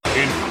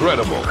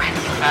Incredible.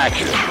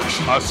 Action.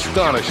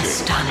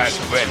 Astonishing.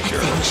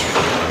 Adventure.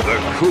 The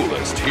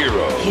coolest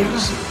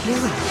heroes.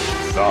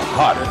 The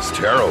hottest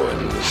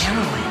heroines.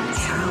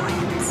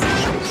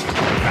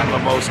 And the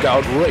most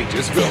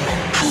outrageous villains.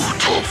 Too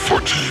tough for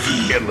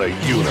TV. In the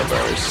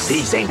universe.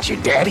 These ain't your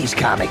daddy's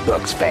comic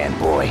books,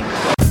 fanboy.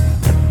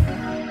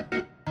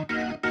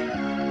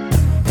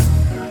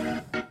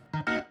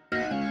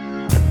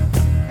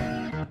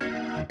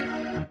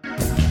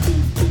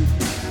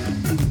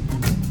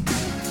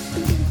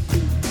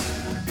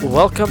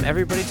 Welcome,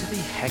 everybody, to the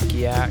Heck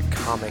Yeah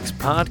Comics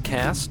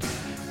Podcast,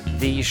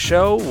 the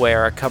show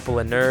where a couple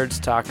of nerds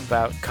talk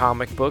about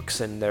comic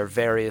books in their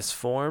various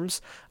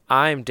forms.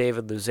 I'm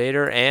David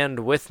Luzader,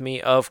 and with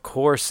me, of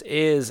course,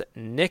 is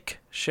Nick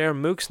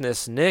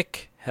Shermooksness.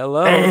 Nick,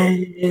 hello.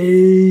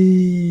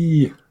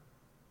 Hey!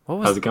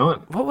 How's it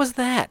going? What was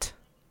that?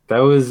 That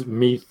was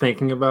me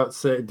thinking about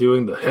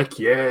doing the Heck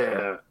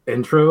Yeah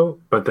intro,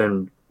 but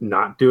then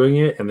not doing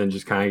it, and then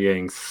just kind of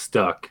getting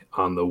stuck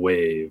on the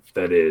wave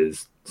that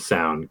is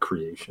sound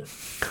creation.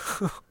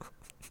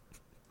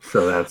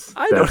 So that's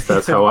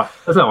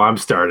how I'm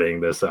starting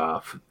this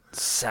off.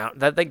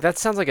 That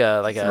sounds like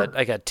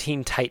a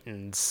Teen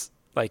Titans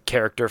like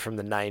character from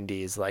the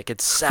 90s. Like,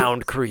 it's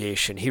sound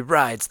creation. He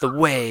rides the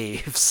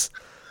waves.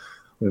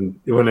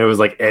 When it was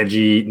like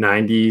edgy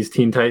 90s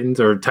Teen Titans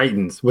or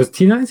Titans. Was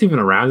Teen Titans even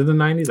around in the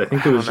 90s? I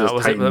think it was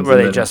just Titans. Were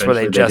they just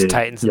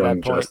Titans at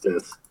that point?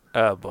 Justice.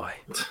 Oh boy.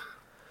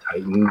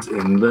 Titans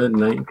in the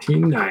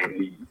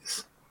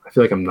 1990s. I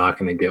feel like I'm not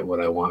going to get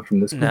what I want from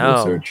this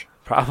Google search.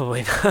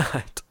 Probably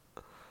not.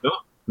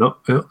 No.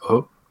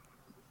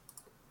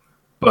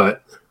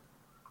 But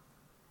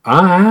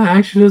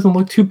actually doesn't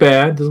look too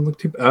bad.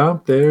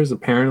 There's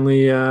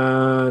apparently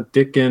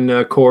Dick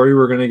and Corey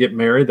were going to get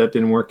married. That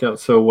didn't work out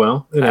so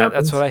well.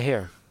 That's what I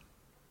hear.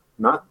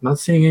 Not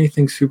seeing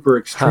anything super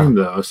extreme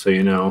though.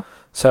 So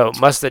So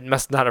it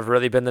must not have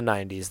really been the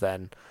 90s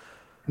then.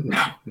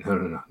 No.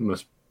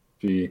 Must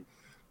be.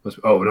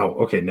 Oh no.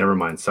 Okay, never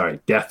mind.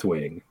 Sorry.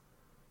 Deathwing.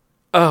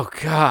 Oh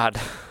God.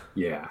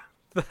 Yeah.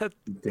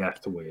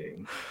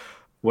 Deathwing.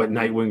 What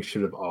Nightwing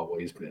should have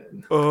always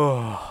been.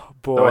 Oh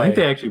boy. So I think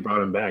they actually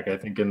brought him back. I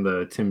think in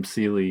the Tim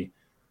Seeley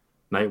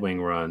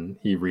Nightwing run,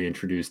 he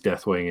reintroduced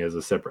Deathwing as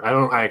a separate. I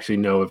don't actually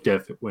know if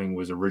Deathwing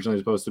was originally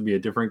supposed to be a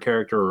different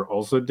character or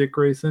also Dick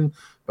Grayson,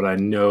 but I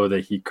know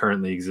that he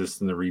currently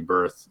exists in the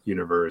Rebirth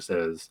universe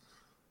as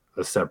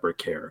a separate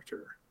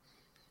character.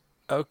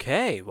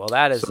 Okay, well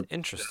that is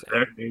interesting.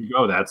 There you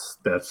go. That's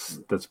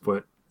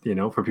what,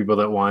 for people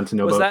that want to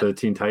know about the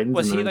Teen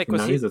Titans in the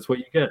 1990s, that's what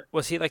you get.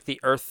 Was he like the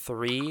Earth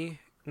 3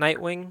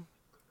 Nightwing?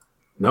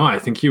 No, I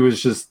think he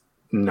was just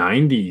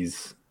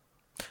 90s.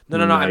 No.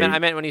 I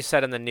meant when you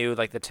said in the new,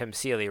 like the Tim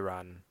Seeley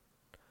run.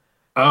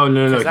 Oh,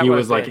 no. He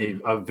was like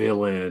a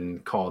villain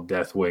called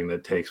Deathwing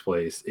that takes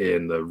place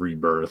in the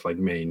Rebirth, like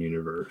main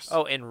universe.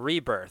 Oh, in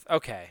Rebirth.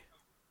 Okay.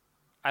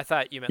 I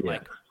thought you meant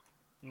like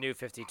New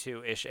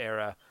 52-ish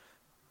era.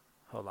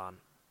 Hold on.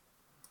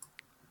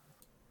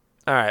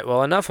 All right,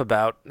 well, enough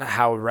about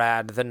how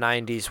rad the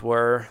 90s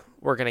were.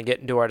 We're going to get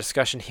into our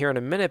discussion here in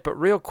a minute, but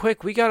real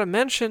quick, we got to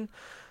mention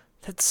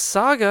that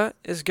Saga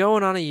is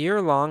going on a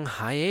year-long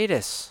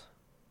hiatus.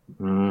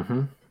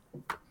 Mm-hmm.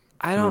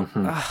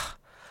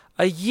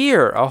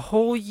 A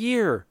whole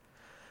year.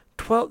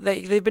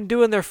 They've been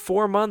doing their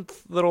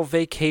 4-month little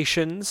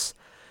vacations,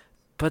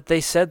 but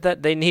they said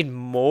that they need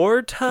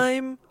more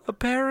time,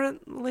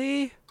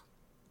 apparently.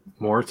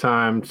 More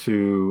time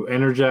to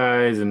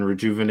energize and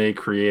rejuvenate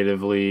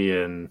creatively,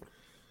 and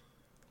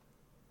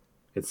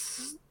it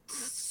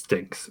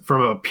stinks.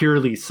 From a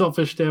purely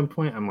selfish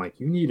standpoint, I'm like,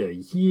 you need a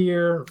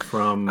year.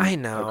 From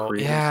a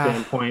creative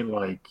standpoint,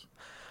 like,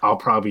 I'll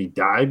probably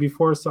die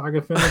before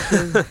Saga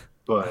finishes.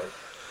 But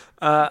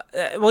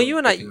well, you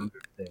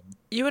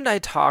and I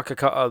talk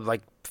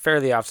like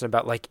fairly often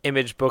about like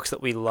Image books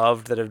that we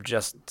loved that have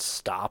just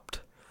stopped.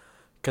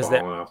 Because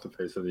falling off the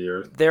face of the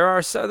earth. There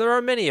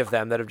are many of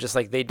them that have just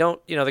like, they don't,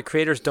 the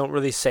creators don't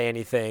really say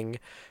anything.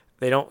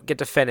 They don't get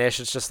to finish.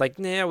 It's just like,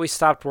 we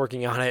stopped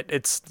working on it.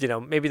 It's,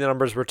 maybe the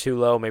numbers were too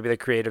low. Maybe the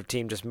creative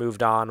team just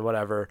moved on,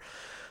 whatever.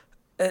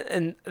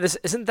 And this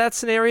isn't that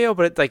scenario,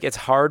 but it's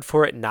hard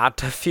for it not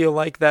to feel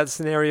like that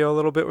scenario a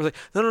little bit. We're like,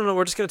 no,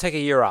 we're just going to take a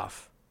year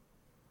off.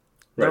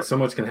 Right, so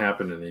much can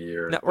happen in a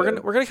year. No,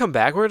 we're gonna come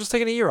back. We're just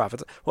taking a year off.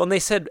 And they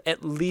said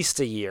at least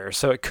a year,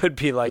 so it could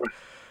be like,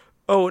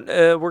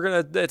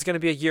 it's gonna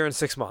be a year and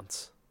 6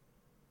 months.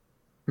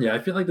 Yeah, I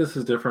feel like this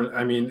is different.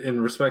 I mean,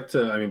 in respect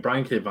to,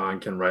 Brian K. Vaughan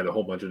can write a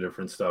whole bunch of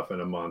different stuff in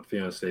a month.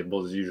 Fiona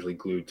Staples is usually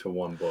glued to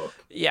one book.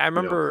 Yeah, I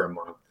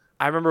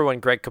remember when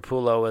Greg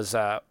Capullo was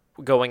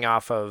going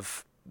off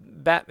of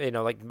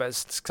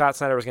Scott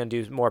Snyder was going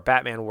to do more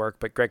Batman work,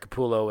 but Greg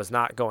Capullo was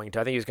not going to.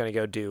 I think he was going to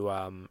go do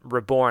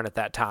Reborn at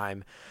that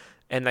time.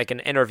 And like an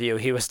interview,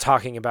 he was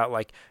talking about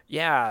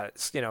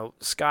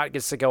Scott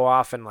gets to go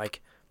off and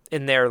like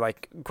in their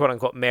like quote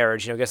unquote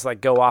marriage, gets to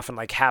like go off and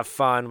like have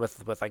fun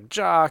with like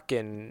Jock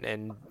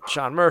and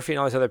Sean Murphy and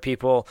all these other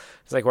people.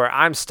 It's like where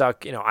I'm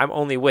stuck, I'm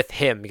only with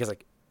him because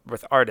like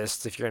with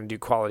artists, if you're going to do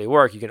quality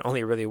work, you can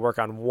only really work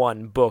on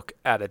one book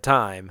at a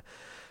time.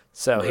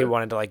 So he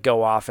wanted to like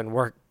go off and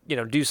work,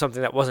 do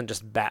something that wasn't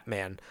just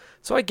Batman.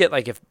 So I get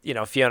like if,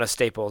 Fiona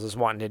Staples is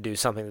wanting to do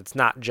something that's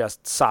not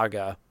just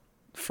Saga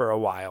for a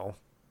while.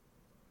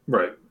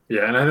 Right.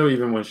 Yeah, and I know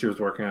even when she was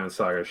working on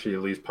Saga, she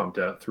at least pumped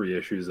out 3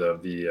 issues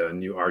of the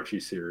new Archie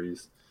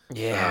series.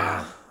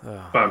 Yeah.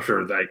 But I'm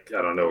sure that,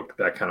 I don't know,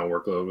 that kind of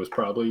workload was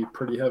probably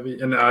pretty heavy.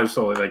 And I just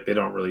like they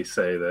don't really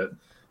say that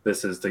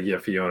this is to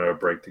give Fiona a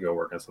break to go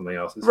work on something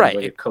else. It's right.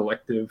 Like a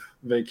collective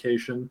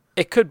vacation.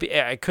 It could be.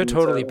 It could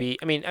totally be.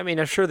 I mean,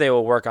 I'm sure they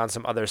will work on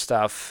some other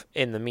stuff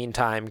in the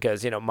meantime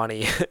because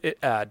money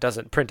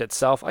doesn't print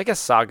itself. I guess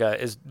Saga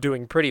is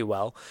doing pretty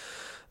well.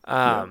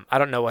 I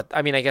don't know what.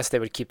 I mean, I guess they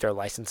would keep their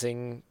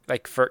licensing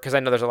because I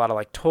know there's a lot of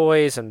like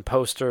toys and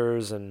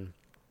posters and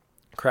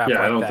crap. Yeah,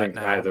 like I don't that think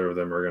now. either of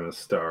them are going to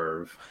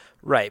starve.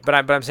 Right, but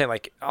I'm saying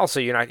like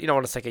also you don't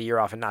want to take a year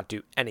off and not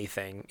do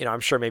anything. I'm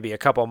sure maybe a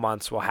couple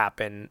months will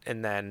happen,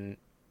 and then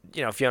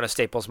Fiona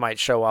Staples might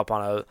show up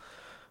on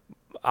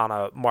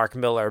a Mark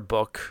Miller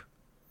book,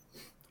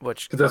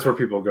 which because that's where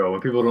people go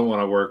when people don't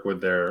want to work with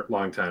their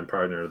longtime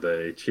partner.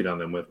 They cheat on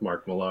them with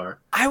Mark Millar.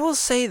 I will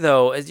say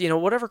though,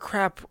 whatever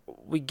crap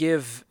we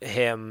give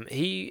him,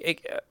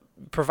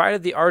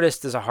 provided the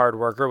artist is a hard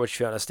worker, which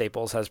Fiona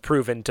Staples has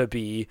proven to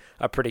be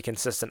a pretty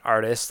consistent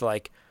artist,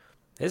 like.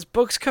 His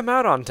books come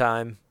out on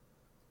time.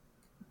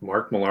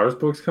 Mark Millar's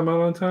books come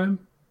out on time?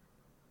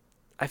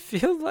 I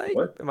feel like.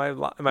 What? Am I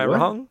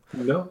wrong?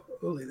 No.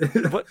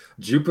 What?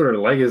 Jupiter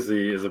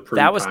Legacy is a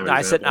pretty. That was prime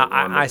I said example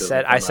of one that I doesn't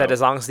said come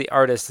as long as the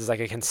artist is like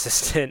a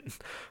consistent.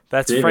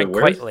 That's David, Frank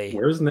Quitely.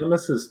 Where's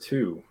Nemesis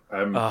 2?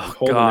 I'm Oh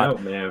holding God!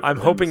 out, man. I'm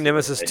hoping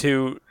Nemesis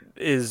 2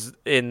 is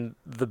in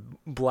the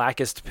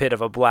blackest pit of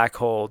a black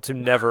hole to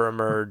never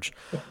emerge.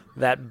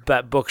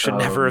 That book should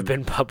never have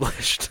been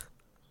published.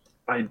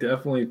 I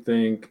definitely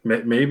think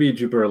maybe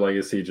Jupiter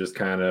Legacy just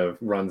kind of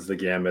runs the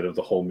gamut of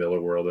the whole Miller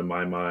world in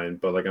my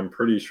mind. But like, I'm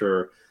pretty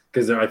sure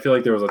because I feel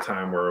like there was a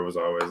time where it was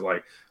always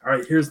like, all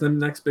right, here's the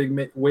next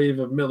big wave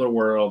of Miller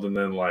world. And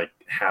then like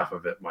half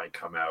of it might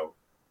come out.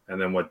 And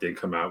then what did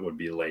come out would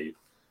be late.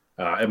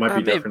 It might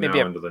be different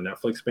now under the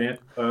Netflix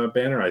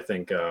banner. I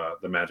think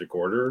the Magic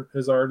Order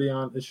is already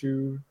on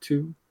issue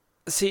 2.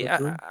 See,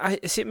 I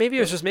see. Maybe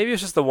it was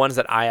just the ones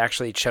that I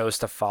actually chose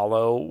to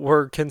follow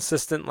were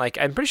consistent. Like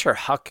I'm pretty sure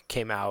Huck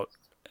came out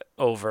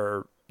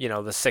over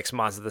the 6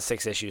 months that the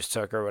 6 issues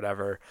took or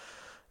whatever.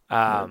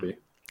 Maybe.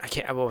 I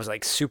can't. What was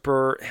like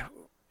super?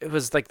 It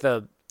was like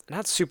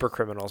not Super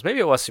Criminals. Maybe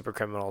it was Super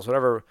Criminals.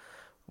 Whatever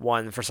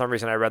one. For some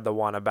reason, I read the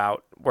one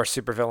about where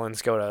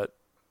supervillains go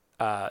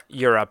to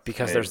Europe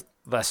because there's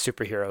less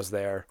superheroes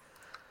there.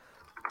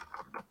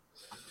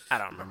 I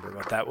don't remember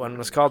what that one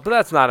was called, but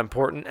that's not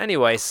important.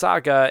 Anyway,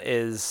 Saga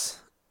is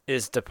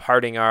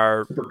departing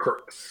our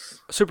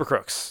Super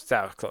Crooks.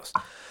 That was close.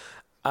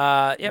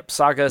 Yep,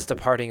 Saga is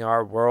departing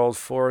our world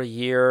for a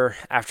year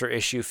after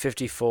issue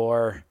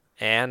 54,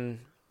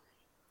 and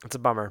it's a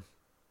bummer.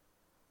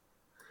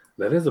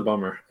 That is a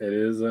bummer. It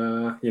is,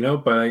 but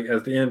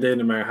at the end of the day,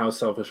 no matter how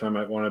selfish I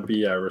might want to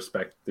be, I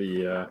respect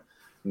the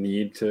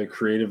need to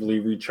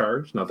creatively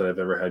recharge. Not that I've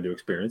ever had to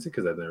experience it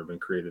because I've never been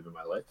creative in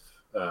my life.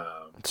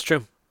 It's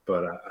true.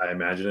 But I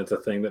imagine it's a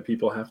thing that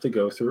people have to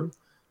go through.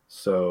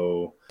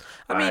 So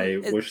I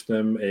wish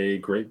them a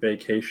great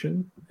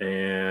vacation,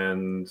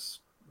 and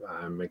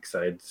I'm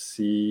excited to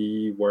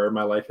see where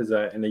my life is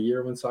at in a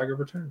year when Saga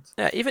returns.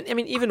 Yeah,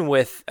 even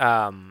with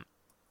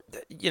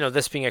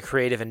this being a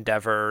creative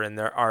endeavor and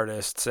their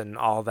artists and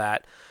all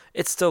that,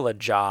 it's still a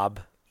job,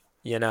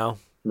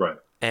 Right.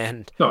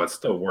 And no, it's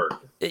still work.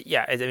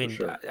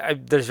 Sure.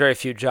 There's very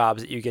few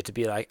jobs that you get to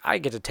be like, I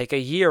get to take a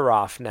year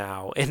off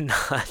now and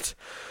not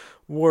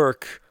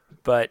work.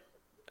 But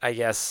I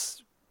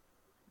guess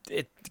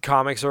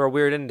comics are a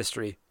weird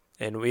industry,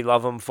 and we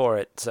love them for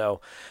it.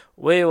 So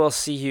we will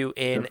see you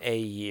in a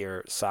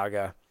year,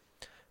 Saga.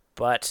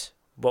 But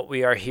what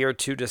we are here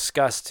to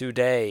discuss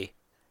today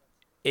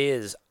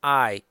is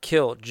I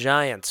Kill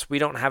Giants. We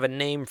don't have a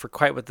name for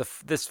quite what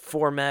this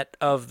format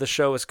of the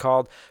show is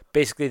called.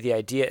 Basically, the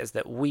idea is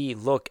that we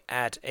look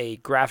at a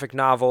graphic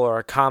novel or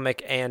a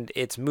comic and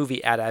its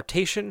movie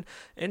adaptation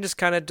and just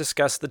kind of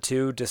discuss the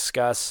two,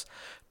 discuss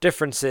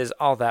differences,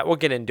 all that. We'll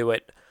get into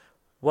it.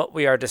 What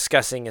we are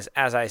discussing is,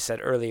 as I said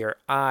earlier,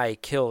 I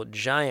Kill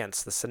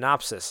Giants. The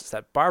synopsis is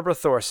that Barbara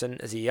Thorson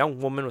is a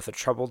young woman with a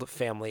troubled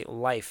family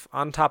life.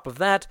 On top of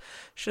that,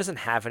 she doesn't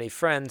have any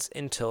friends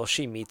until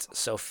she meets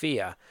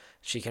Sophia.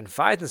 She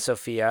confides in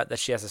Sophia that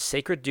she has a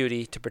sacred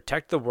duty to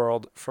protect the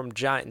world from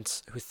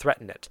giants who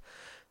threaten it.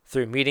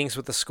 Through meetings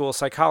with the school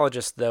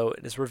psychologist, though,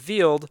 it is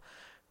revealed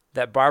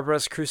that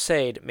Barbara's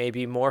crusade may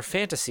be more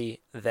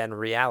fantasy than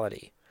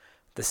reality.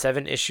 The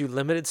 7-issue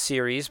limited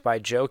series by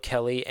Joe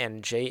Kelly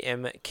and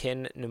J.M.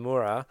 Kin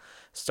Nomura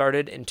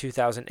started in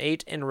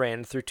 2008 and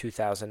ran through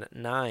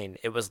 2009.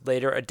 It was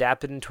later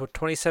adapted into a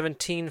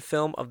 2017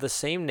 film of the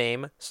same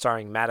name,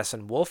 starring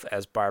Madison Wolfe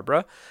as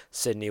Barbara,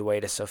 Sydney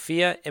Wade as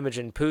Sophia,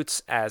 Imogen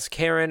Poots as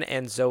Karen,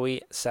 and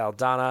Zoe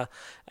Saldana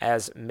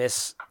as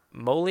Miss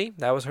Molly.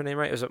 That was her name,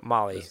 right? Was it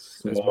Molly? It was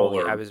Small Molly.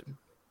 or-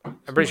 I'm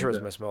pretty sure it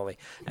was Miss Molly.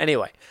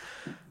 Anyway,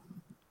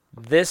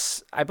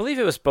 this, I believe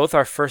it was both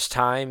our first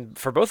time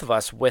for both of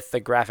us with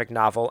the graphic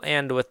novel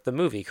and with the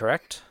movie,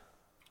 correct?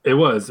 It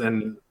was,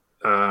 and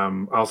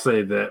I'll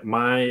say that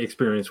my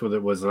experience with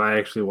it was that I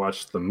actually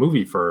watched the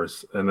movie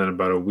first, and then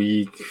about a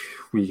week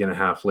and a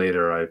half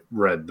later, I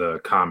read the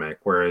comic.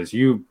 Whereas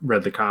you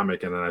read the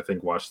comic and then I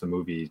think watched the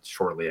movie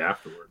shortly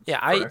afterwards. Yeah,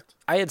 correct?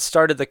 I had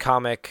started the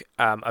comic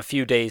a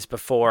few days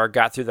before,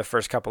 got through the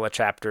first couple of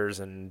chapters,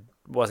 and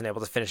wasn't able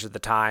to finish at the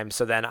time.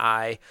 So then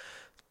I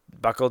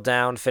buckled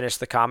down, finished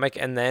the comic,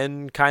 and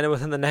then kind of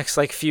within the next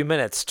like few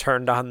minutes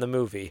turned on the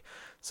movie.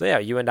 So yeah,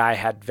 you and I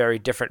had very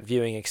different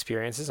viewing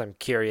experiences. I'm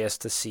curious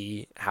to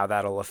see how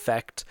that'll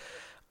affect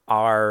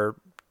our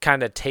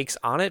kind of takes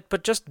on it,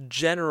 but just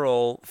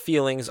general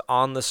feelings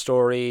on the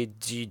story.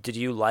 Did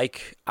you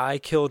like I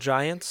Kill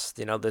Giants?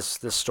 You know, this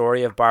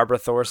story of Barbara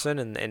Thorson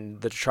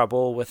and the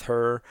trouble with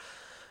her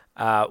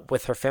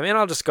family. And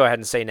I'll just go ahead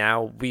and say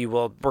now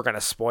we're going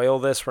to spoil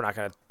this. We're not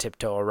going to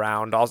tiptoe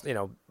around. Also, you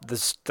know,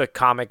 the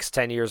comic's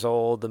 10 years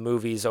old, the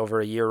movie's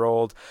over a year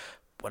old.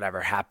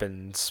 Whatever's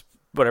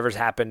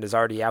happened is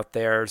already out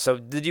there. So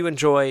did you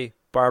enjoy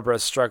Barbara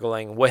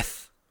struggling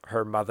with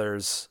her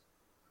mother's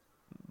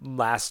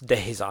last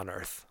days on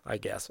Earth, I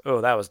guess?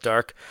 Oh, that was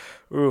dark.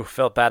 Ooh,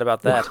 felt bad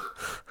about that.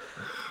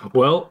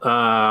 Well,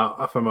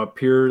 from a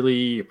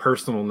purely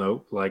personal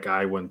note, like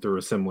I went through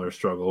a similar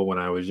struggle when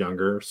I was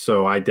younger,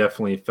 so I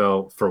definitely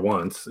felt, for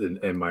once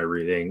in my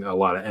reading, a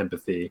lot of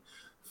empathy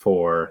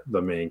for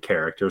the main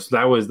character. So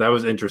that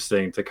was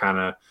interesting to kind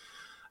of.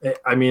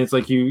 I mean, it's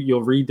like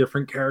you'll read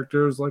different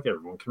characters, like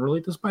everyone can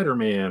relate to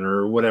Spider-Man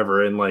or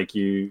whatever, and like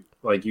you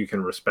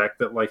can respect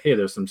that, like, hey,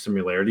 there's some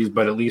similarities,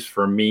 but at least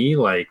for me,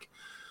 like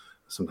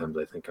sometimes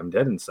I think I'm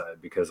dead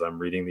inside because I'm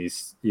reading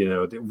these, you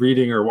know,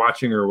 reading or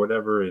watching or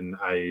whatever, and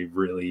I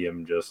really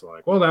am just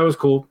like, well, that was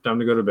cool, time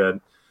to go to bed.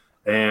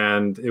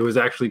 And it was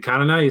actually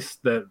kind of nice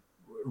that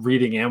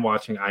reading and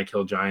watching I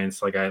Kill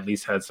Giants, like I at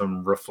least had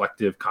some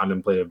reflective,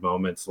 contemplative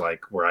moments,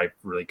 like where I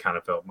really kind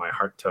of felt my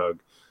heart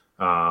tug.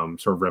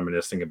 Sort of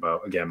reminiscing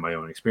about, again, my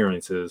own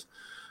experiences.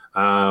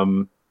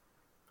 So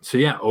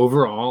yeah,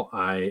 overall,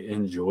 I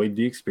enjoyed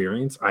the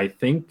experience. I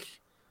think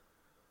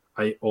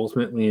I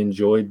ultimately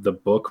enjoyed the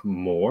book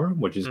more,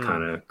 which is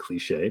kind of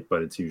cliche,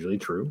 but it's usually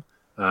true.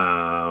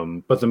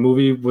 But the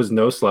movie was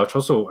no slouch.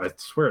 Also, I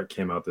swear it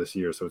came out this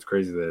year, so it's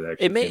crazy that it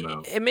actually came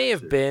out. It may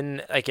have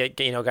been like it,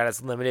 you know, got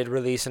its limited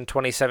release in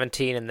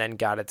 2017, and then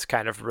got its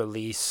kind of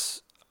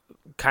release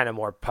kind of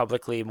more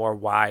publicly, more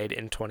wide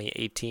in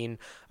 2018.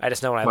 I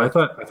just know when I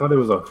thought it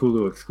was a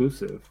Hulu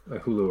exclusive, a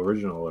Hulu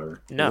original,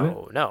 or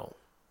no.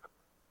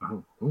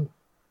 Oh,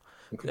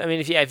 okay. I mean,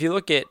 if you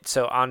look at,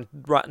 so on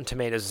Rotten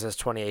Tomatoes it says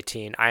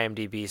 2018,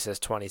 IMDb says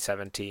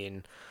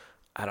 2017.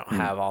 I don't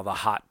have all the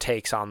hot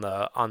takes on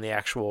the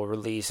actual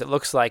release. It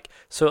looks like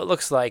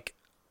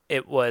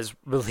it was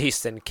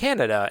released in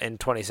Canada in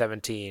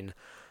 2017.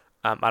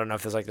 I don't know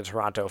if it's like the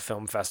Toronto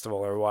Film Festival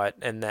or what,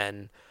 and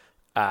then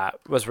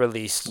was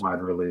released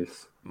wide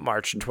release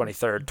March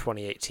 23rd,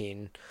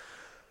 2018.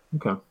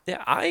 Okay.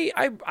 Yeah,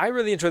 I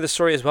really enjoyed the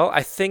story as well.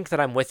 I think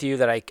that I'm with you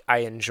that I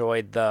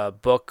enjoyed the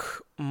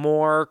book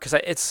more because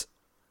it's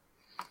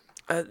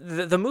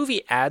the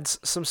movie adds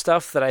some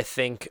stuff that I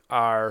think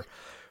are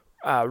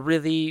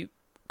really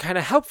kind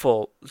of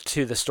helpful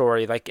to the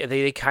story. Like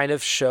they kind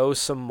of show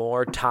some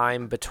more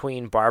time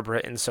between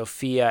Barbara and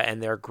Sophia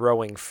and their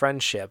growing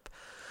friendship.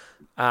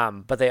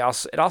 But it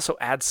also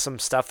adds some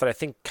stuff that I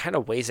think kind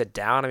of weighs it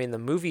down. I mean, the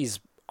movie's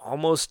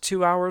almost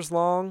 2 hours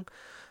long.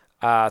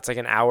 It's like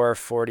an hour,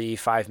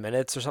 45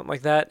 minutes or something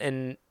like that.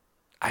 And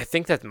I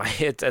think that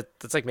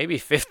it's like maybe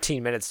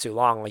 15 minutes too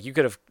long. Like you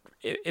could have,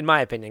 in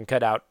my opinion,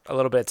 cut out a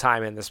little bit of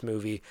time in this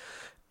movie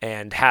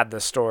and had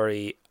the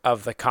story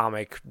of the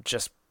comic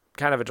just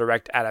kind of a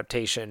direct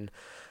adaptation.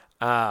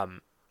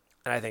 And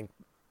I think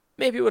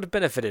maybe it would have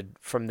benefited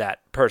from that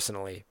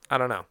personally. I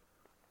don't know.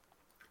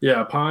 Yeah,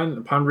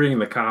 upon reading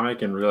the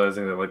comic and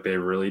realizing that like they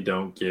really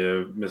don't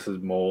give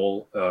Mrs.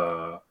 Mole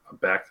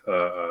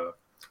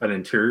an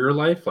interior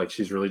life, like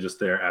she's really just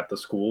there at the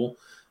school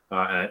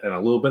and a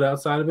little bit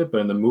outside of it. But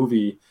in the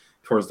movie,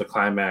 towards the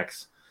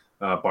climax,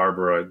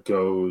 Barbara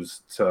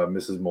goes to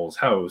Mrs. Mole's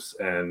house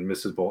and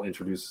Mrs. Mole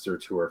introduces her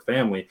to her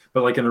family,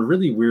 but like in a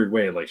really weird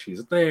way. Like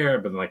she's there,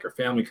 but then, like her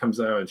family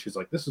comes out and she's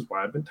like, "This is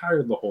why I've been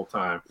tired the whole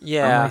time."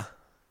 Yeah.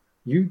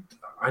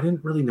 I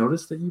didn't really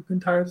notice that you've been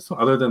tired this long,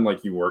 other than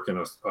like you work in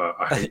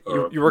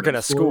you work in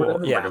a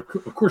school. Yeah. Like,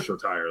 of course you're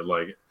tired.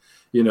 Like,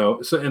 you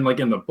know, so, and like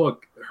in the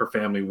book, her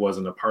family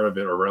wasn't a part of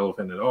it or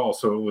relevant at all.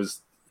 So it was,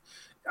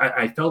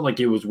 I felt like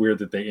it was weird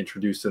that they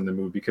introduced in the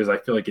movie because I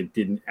feel like it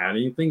didn't add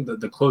anything.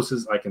 The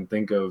closest I can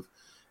think of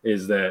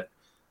is that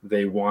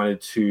they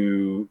wanted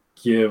to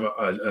give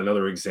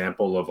another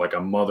example of like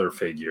a mother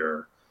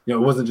figure You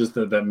know, it wasn't just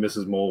that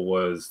Mrs. Mole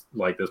was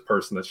like this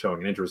person that's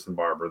showing an interest in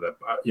Barbara. That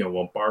you know,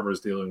 while Barbara's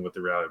dealing with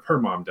the reality of her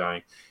mom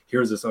dying,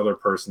 here's this other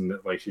person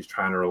that like she's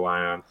trying to rely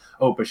on.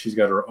 Oh, but she's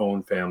got her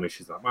own family.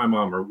 She's not my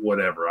mom or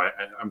whatever.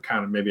 I'm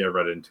kind of, maybe I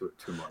read into it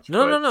too much.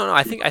 No.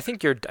 I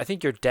think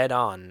you're dead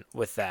on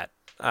with that.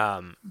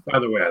 By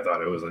the way, I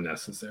thought it was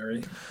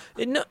unnecessary.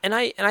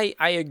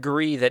 I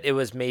agree that it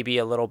was maybe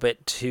a little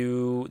bit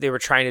too. They were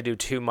trying to do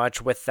too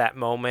much with that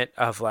moment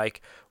of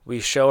like, we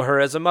show her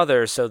as a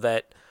mother so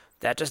that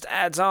just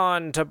adds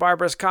on to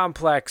Barbara's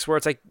complex, where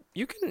it's like,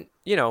 you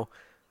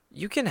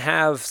can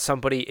have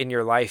somebody in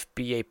your life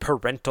be a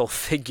parental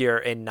figure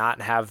and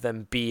not have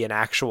them be an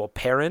actual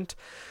parent.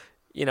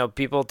 You know,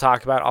 people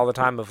talk about all the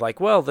time of like,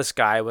 well, this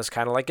guy was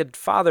kind of like a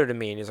father to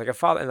me, and he's like a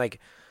father, and like,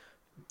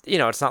 you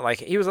know, it's not like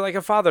he was like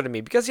a father to me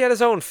because he had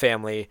his own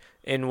family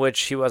in which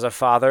he was a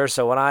father.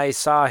 So when I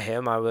saw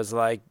him, I was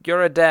like,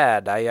 you're a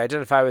dad. I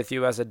identify with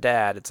you as a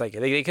dad. It's like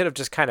they could have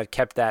just kind of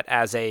kept that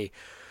as a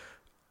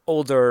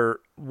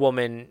older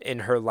woman in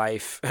her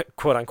life,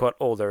 quote unquote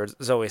older,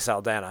 Zoe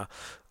Saldana,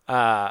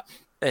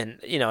 and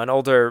you know, an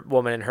older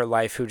woman in her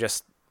life who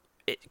just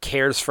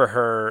cares for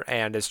her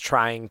and is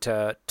trying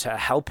to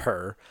help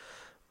her,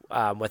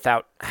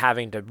 without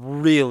having to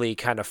really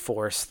kind of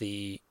force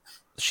the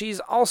she's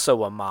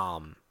also a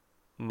mom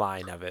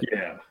line of it.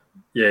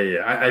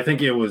 Yeah. I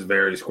think it was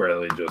very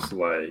squarely just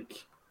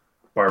like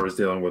Barbara's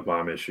dealing with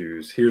mom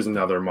issues. Here's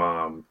another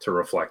mom to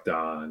reflect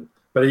on.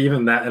 But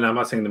even that, and I'm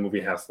not saying the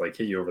movie has to like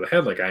hit you over the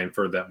head, like I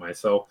inferred that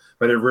myself,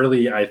 but it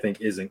really, I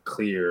think, isn't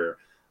clear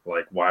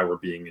like why we're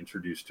being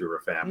introduced to her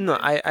family. No,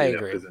 I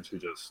agree. Because then she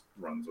just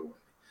runs away.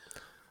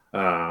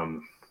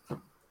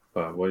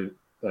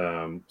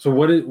 So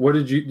what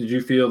did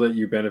you feel that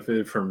you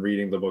benefited from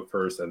reading the book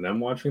first and then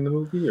watching the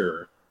movie,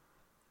 or?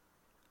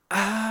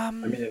 I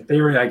mean, in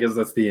theory, I guess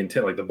that's the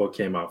intent. Like the book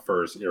came out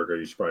first, ergo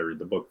you should probably read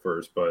the book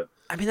first. But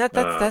I mean,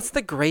 that's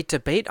the great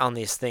debate on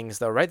these things,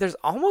 though, right? There's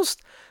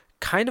almost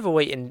kind of a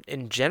way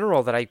in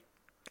general that I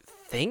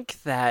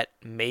think that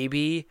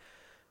maybe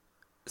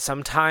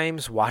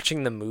sometimes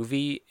watching the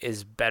movie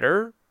is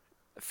better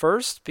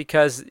first,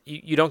 because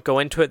you don't go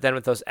into it then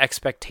with those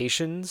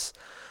expectations.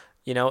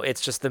 You know,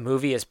 it's just the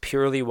movie is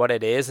purely what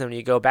it is, and when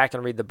you go back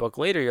and read the book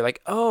later, you're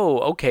like, oh,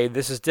 okay,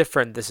 this is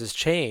different, this has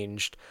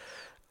changed.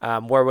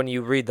 Where when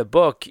you read the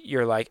book,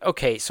 you're like,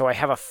 okay, so I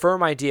have a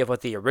firm idea of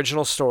what the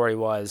original story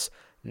was.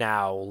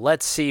 Now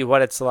let's see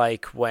what it's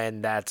like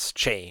when that's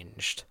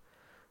changed.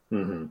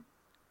 Mm-hmm.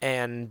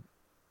 And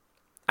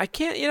I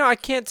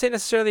can't say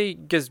necessarily,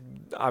 because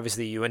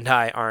obviously you and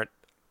I aren't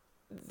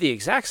the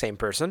exact same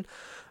person.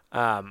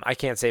 I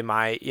can't say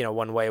my,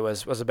 one way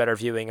was a better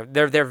viewing.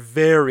 They're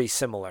very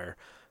similar.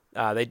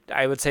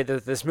 I would say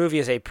that this movie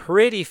is a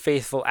pretty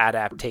faithful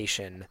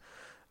adaptation.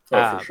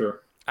 Oh, for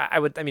sure.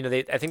 I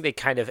think they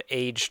kind of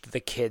aged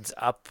the kids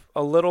up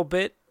a little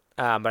bit,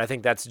 but I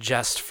think that's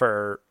just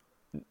for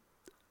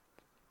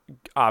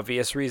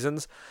obvious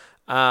reasons.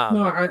 No,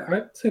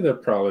 I'd say they're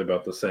probably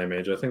about the same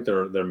age. I think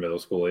they're middle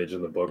school age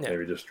in the book,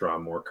 maybe just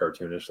drawn more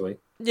cartoonishly.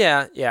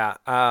 Yeah.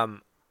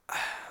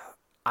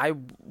 I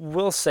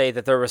will say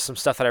that there was some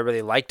stuff that I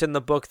really liked in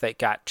the book that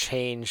got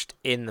changed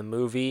in the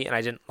movie, and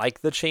I didn't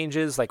like the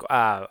changes. Like,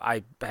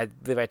 I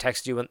believe I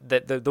texted you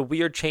the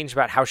weird change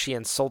about how she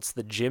insults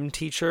the gym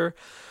teacher.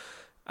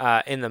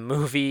 In the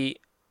movie,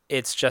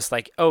 it's just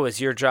like, oh, is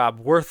your job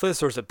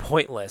worthless or is it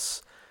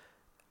pointless?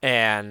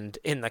 And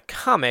in the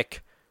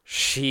comic,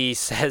 she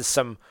says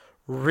some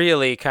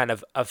really kind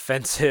of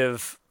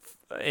offensive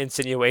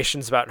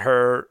insinuations about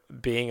her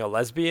being a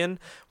lesbian,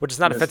 which is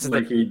not offensive.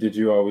 Did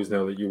you always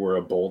know that you were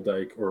a bull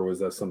dyke, or was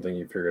that something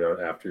you figured out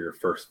after your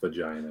first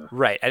vagina?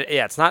 Right.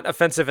 Yeah, it's not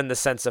offensive in the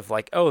sense of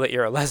like, oh, that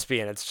you're a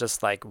lesbian. It's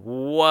just like,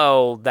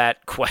 whoa,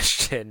 that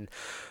question.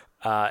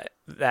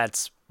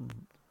 That's,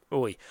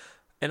 ooh.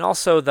 And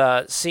also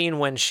the scene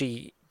when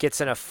she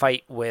gets in a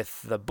fight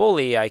with the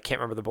bully, I can't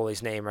remember the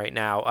bully's name right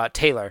now,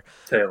 Taylor.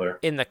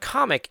 In the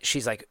comic,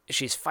 she's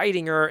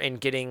fighting her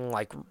and getting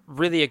like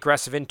really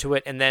aggressive into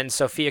it, and then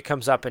Sophia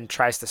comes up and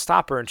tries to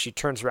stop her, and she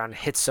turns around and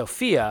hits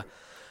Sophia,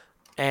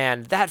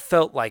 and that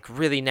felt like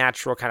really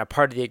natural, kind of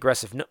part of the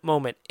aggressive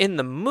moment. In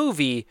the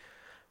movie,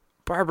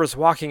 Barbara's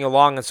walking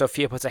along, and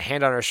Sophia puts a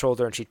hand on her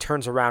shoulder, and she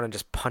turns around and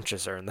just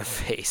punches her in the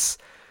face.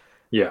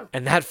 Yeah.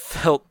 And that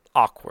felt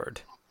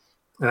awkward.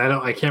 And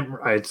I can't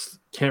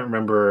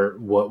remember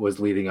what was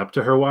leading up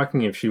to her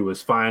walking, if she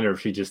was fine or if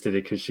she just did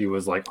it because she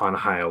was like on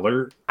high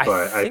alert.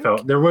 But I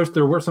felt there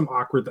were some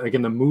awkward, like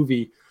in the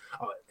movie,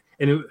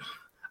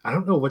 I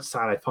don't know which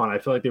side I found. I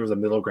feel like there was a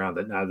middle ground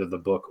that neither the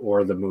book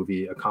or the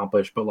movie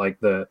accomplished. But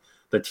like the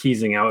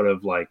teasing out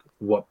of like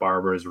what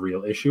Barbara's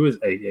real issue is,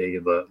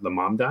 the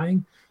mom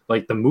dying.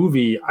 Like the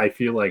movie, I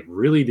feel like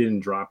really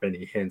didn't drop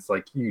any hints.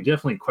 Like you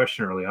definitely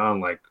question early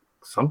on, like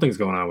something's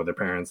going on with their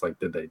parents. Like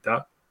did they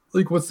die?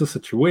 Like what's the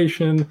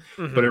situation?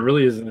 Mm-hmm. But it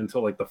really isn't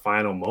until like the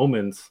final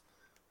moments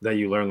that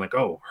you learn like,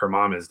 oh, her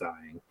mom is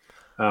dying.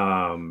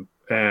 And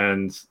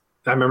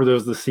I remember there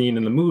was the scene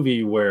in the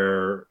movie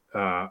where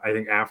I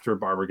think after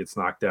Barbara gets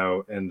knocked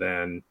out and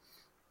then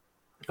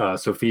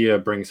Sophia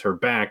brings her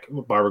back.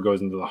 Barbara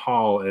goes into the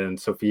hall, and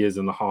Sophia's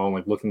in the hall,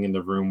 like looking in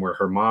the room where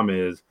her mom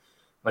is.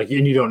 Like,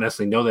 and you don't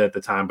necessarily know that at the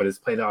time, but it's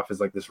played off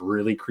as like this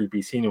really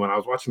creepy scene. And when I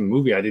was watching the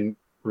movie, I didn't,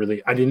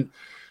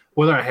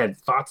 whether I had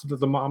thoughts that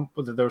the mom,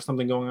 that there was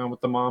something going on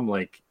with the mom,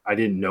 like I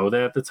didn't know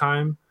that at the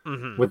time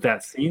with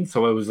that scene.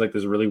 So it was like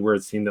this really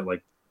weird scene that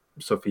like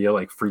Sophia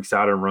like freaks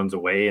out and runs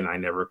away, and I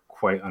never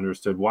quite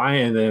understood why.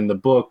 And then the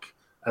book,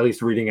 at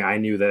least reading it, I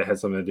knew that it had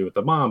something to do with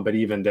the mom, but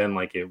even then,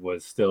 like it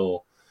was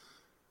still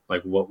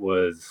like what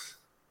was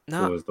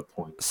the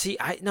point? See,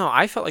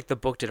 I felt like the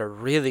book did a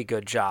really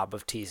good job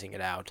of teasing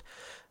it out.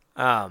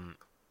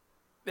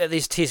 At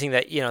least teasing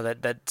that,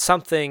 that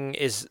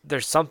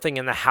there's something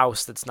in the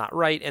house that's not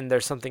right, and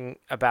there's something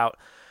about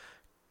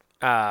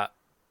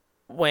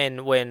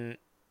when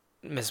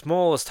Miss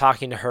Mole is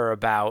talking to her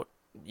about,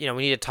 we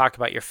need to talk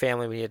about your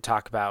family, we need to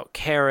talk about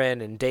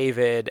Karen and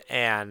David,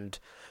 and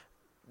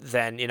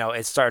then,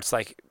 it starts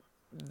like,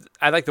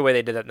 I like the way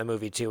they did that in the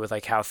movie too, with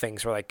like how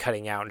things were like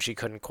cutting out and she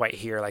couldn't quite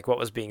hear like what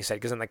was being said,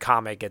 because in the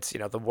comic it's,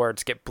 the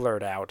words get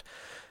blurred out.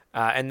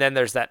 And then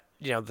there's that,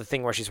 the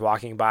thing where she's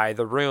walking by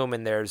the room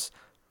and there's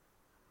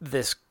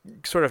this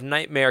sort of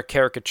nightmare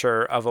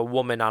caricature of a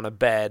woman on a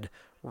bed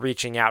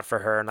reaching out for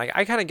her. And like,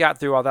 I kind of got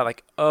through all that,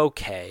 like,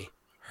 okay,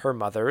 her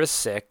mother is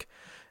sick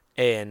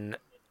in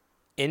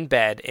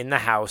bed in the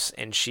house,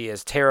 and she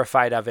is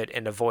terrified of it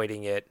and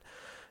avoiding it.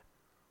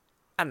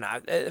 I don't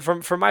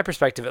know. From my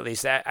perspective, at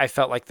least, I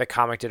felt like the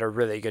comic did a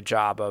really good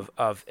job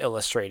of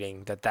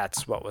illustrating that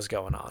that's what was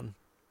going on.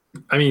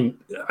 I mean,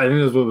 I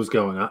think that's what was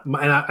going on,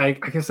 and I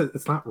guess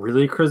it's not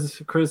really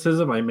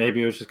criticism.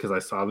 Maybe it was just because I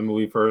saw the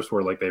movie first,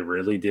 where like they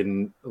really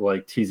didn't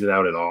like tease it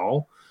out at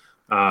all.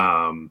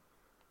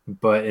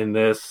 But in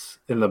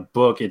the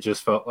book, it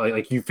just felt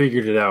like you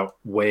figured it out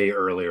way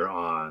earlier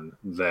on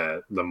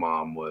that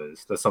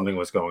that something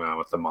was going on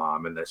with the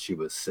mom and that she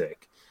was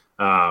sick.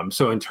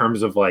 So in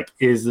terms of like,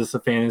 is this a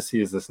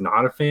fantasy? Is this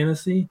not a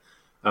fantasy?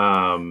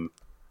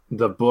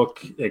 The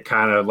book, it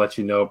kind of lets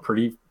you know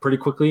pretty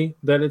quickly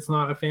that it's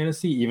not a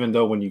fantasy, even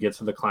though when you get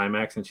to the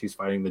climax and she's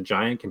fighting the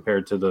giant,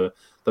 compared to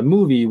the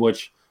movie,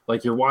 which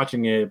like you're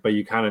watching it, but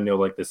you kind of know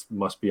like this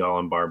must be all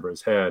in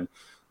Barbara's head.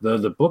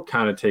 The book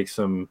kind of takes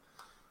some,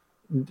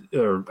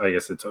 or I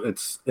guess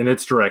it's in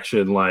its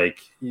direction. Like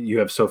you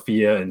have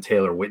Sophia and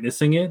Taylor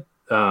witnessing it,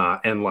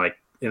 and like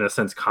in a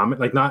sense comment,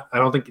 like not, I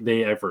don't think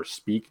they ever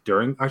speak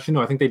during, actually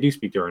no, I think they do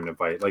speak during the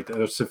fight. Like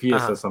Sophia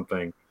says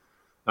something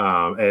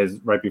as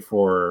right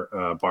before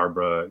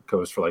Barbara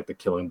goes for like the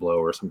killing blow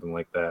or something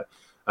like that.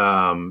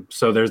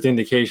 So there's the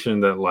indication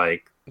that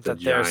like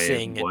that they're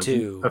seeing it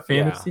too, a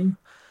fantasy.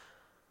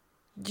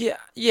 Yeah.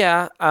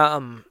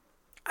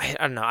 I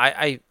don't know.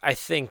 I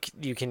think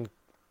you can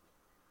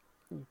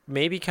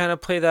maybe kind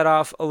of play that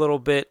off a little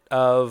bit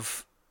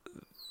of,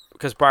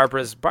 because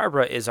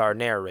Barbara is our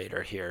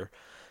narrator here.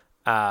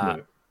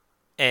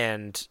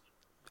 And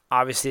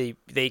obviously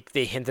they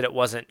hinted it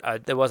wasn't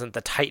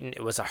the Titan,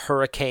 it was a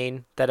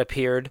hurricane that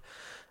appeared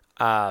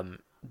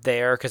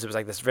there, because it was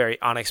like this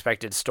very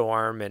unexpected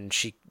storm, and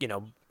she,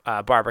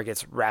 Barbara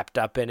gets wrapped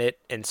up in it,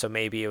 and so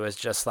maybe it was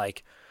just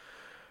like,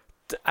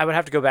 I would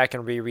have to go back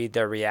and reread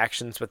their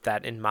reactions with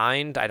that in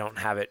mind. I don't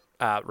have it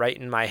right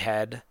in my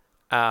head.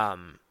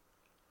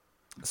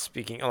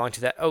 Speaking along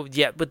to that,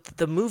 but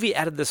the movie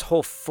added this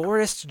whole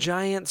forest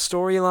giant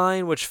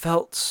storyline, which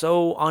felt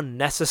so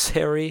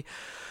unnecessary.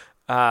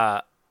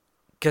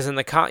 Because in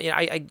the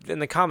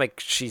comic,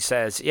 she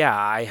says,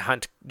 I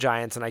hunt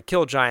giants and I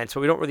kill giants,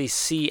 but we don't really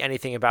see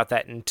anything about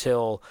that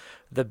until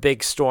the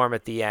big storm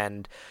at the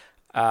end.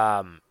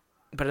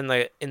 But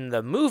in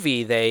the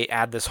movie, they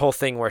add this whole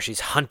thing where she's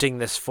hunting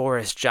this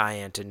forest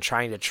giant and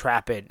trying to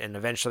trap it, and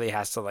eventually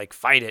has to like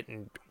fight it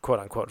and quote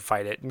unquote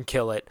fight it and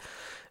kill it.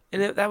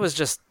 And that was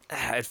just,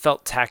 it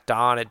felt tacked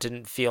on. It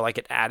didn't feel like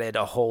it added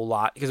a whole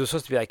lot, because it was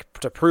supposed to be like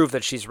to prove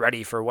that she's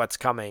ready for what's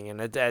coming, and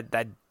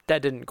that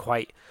didn't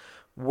quite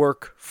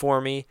work for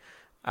me.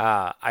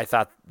 I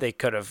thought they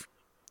could have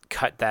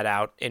cut that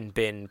out and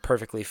been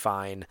perfectly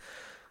fine.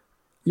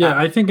 Yeah,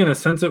 I think in a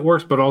sense it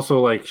works, but also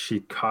like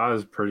she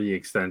caused pretty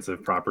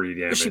extensive property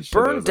damage. She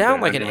burned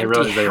down like an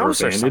empty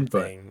house or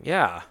something.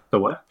 Yeah. The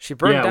what? She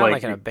burned down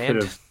like an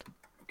abandoned.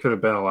 Could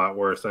have been a lot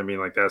worse. I mean,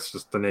 like that's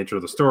just the nature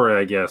of the story,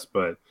 I guess.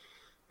 But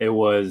it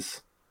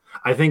was.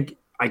 I think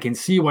I can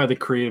see why the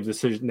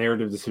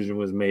narrative decision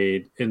was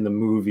made in the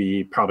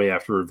movie, probably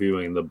after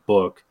reviewing the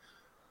book.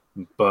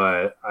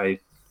 But I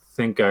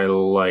think I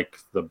like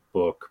the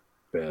book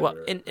better. Well,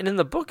 and in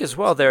the book as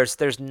well,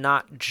 there's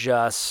not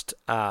just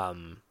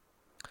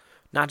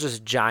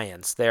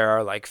giants. There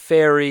are like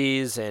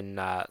fairies and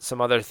some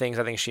other things.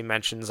 I think she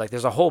mentions like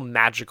there's a whole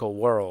magical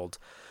world.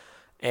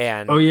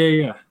 And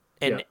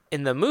And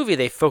in the movie,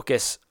 they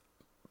focus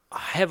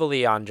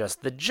heavily on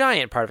just the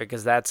giant part of it,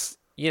 because that's,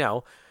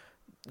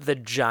 the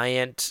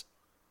giant.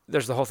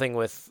 There's the whole thing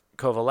with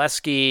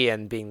Kovaleski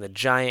and being the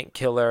giant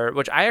killer,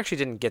 which I actually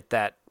didn't get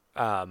that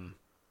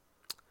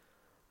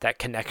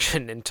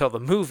connection until the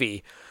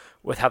movie,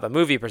 with how the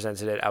movie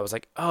presented it, I was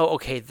like, oh,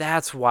 okay,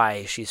 that's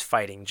why she's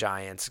fighting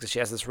giants, because she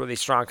has this really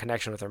strong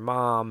connection with her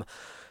mom,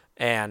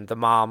 and the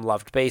mom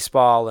loved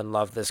baseball and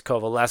loved this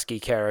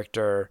Kovaleski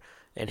character,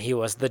 and he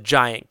was the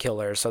giant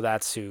killer, so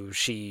that's who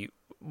she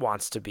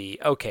wants to be.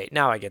 Okay,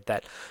 now I get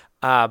that.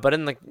 But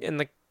in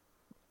the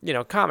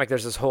comic,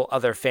 there's this whole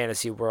other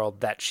fantasy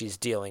world that she's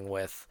dealing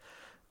with,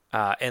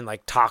 and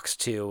like talks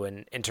to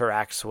and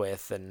interacts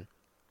with, and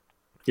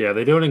yeah,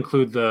 they don't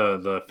include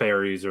the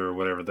fairies or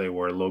whatever they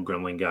were, low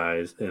gremlin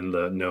guys, and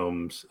the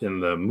gnomes in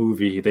the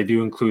movie. They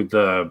do include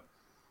the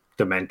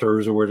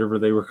dementors or whatever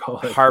they were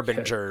called.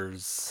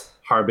 Harbingers.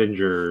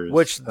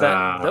 Which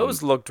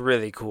those looked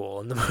really cool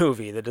in the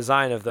movie. The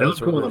design of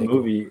those were cool in the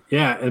movie. Cool.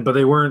 Yeah, but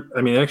they weren't.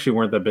 I mean, actually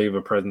weren't that big of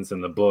a presence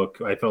in the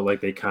book. I felt like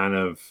they kind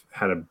of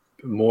had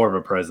more of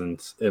a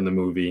presence in the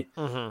movie.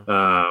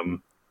 Mm-hmm.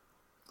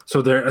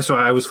 So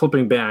I was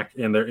flipping back,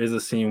 and there is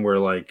a scene where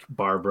like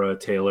Barbara,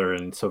 Taylor,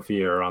 and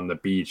Sophia are on the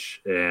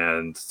beach,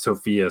 and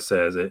Sophia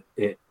says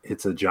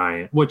it's a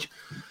giant, which,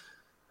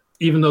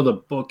 even though the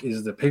book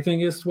is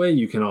depicting this way,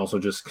 you can also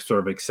just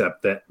sort of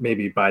accept that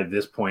maybe by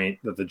this point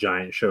that the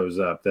giant shows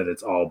up, that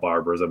it's all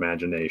Barbara's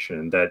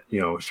imagination, that,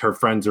 her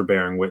friends are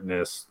bearing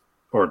witness,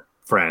 or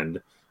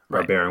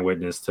are bearing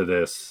witness to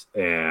this.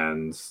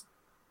 And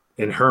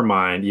in her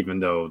mind, even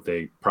though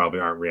they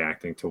probably aren't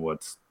reacting to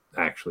what's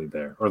actually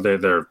there, or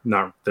they're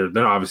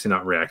obviously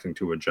not reacting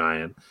to a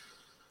giant.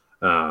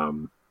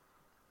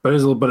 But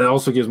it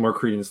also gives more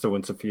credence to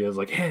when Sophia's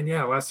like, hey,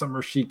 yeah, last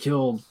summer she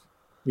killed,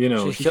 she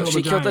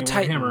killed the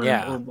Titan,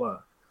 yeah, blah, blah,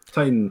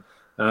 Titan.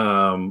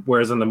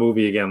 Whereas in the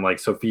movie, again, like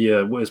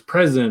Sophia was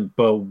present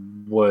but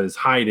was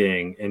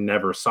hiding and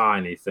never saw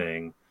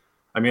anything.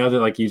 I mean, other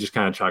like you just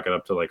kind of chalk it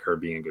up to like her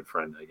being a good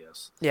friend, I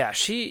guess. Yeah,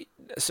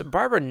 so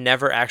Barbara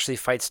never actually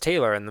fights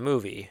Taylor in the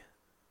movie.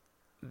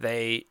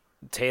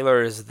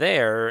 Taylor is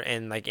there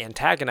and like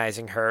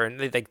antagonizing her,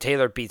 and like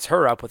Taylor beats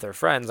her up with her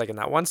friends, like in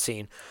that one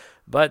scene.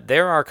 But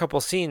there are a couple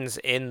scenes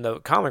in the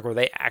comic where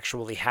they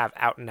actually have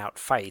out and out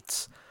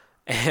fights.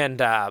 And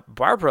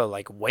Barbara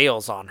like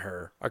wails on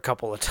her a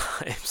couple of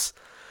times.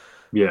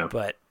 Yeah.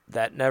 But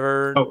that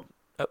never. Oh.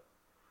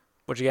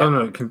 What'd you get? Oh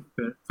no,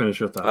 finish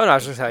your thought. Oh no, I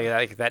was just telling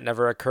you that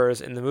never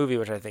occurs in the movie,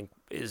 which I think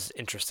is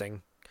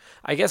interesting.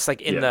 I guess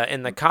like in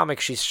the comic,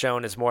 she's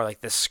shown as more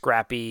like this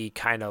scrappy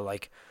kind of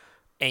like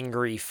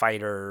angry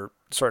fighter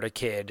sort of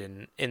kid,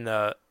 and in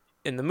the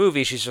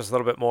movie, she's just a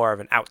little bit more of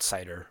an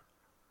outsider.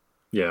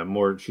 Yeah,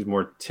 she's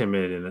more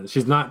timid, and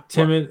she's not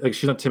timid. Like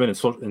she's not timid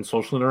in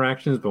social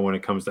interactions, but when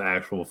it comes to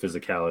actual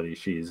physicality,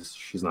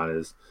 she's not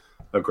as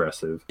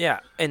aggressive. Yeah,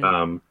 and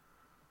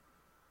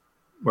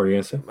what were you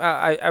gonna say?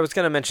 I was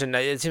gonna mention.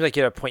 It seems like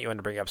you had a point you wanted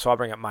to bring up, so I'll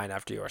bring up mine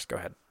after yours. Go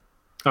ahead.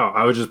 Oh,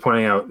 I was just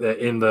pointing out that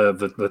in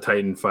the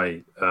Titan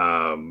fight,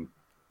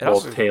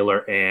 both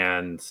Taylor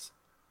and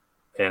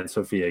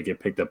Sophia get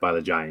picked up by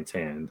the giant's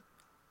hand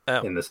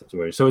in this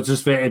situation. So it's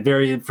just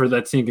very for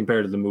that scene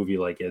compared to the movie,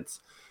 like it's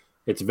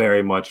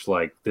very much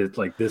like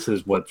this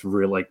is what's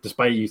real. Like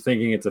despite you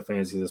thinking it's a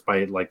fantasy,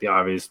 despite like the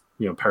obvious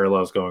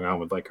parallels going on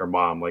with like her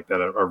mom, like that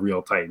a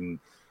real Titan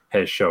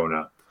has shown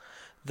up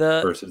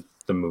versus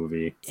the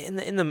movie. In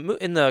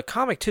the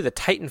comic too, the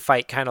Titan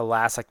fight kind of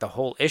lasts like the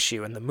whole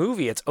issue. In the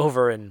movie, it's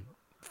over in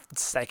a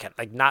second,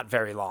 like not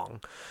very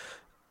long,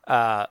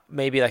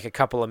 maybe like a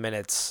couple of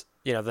minutes.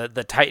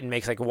 The Titan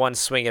makes like one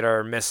swing at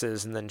her,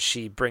 misses, and then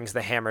she brings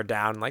the hammer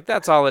down. Like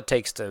that's all it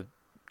takes to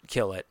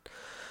kill it.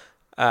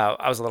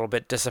 I was a little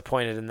bit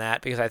disappointed in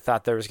that because I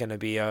thought there was going to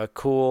be a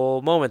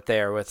cool moment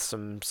there with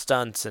some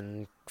stunts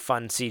and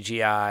fun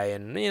CGI,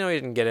 and you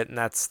didn't get it, and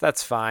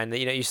that's fine.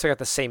 You still got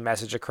the same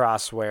message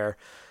across where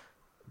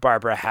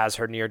Barbara has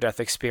her near-death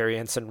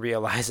experience and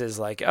realizes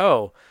like,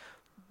 oh,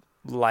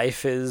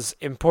 life is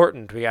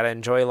important. We got to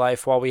enjoy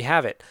life while we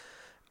have it.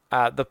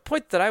 The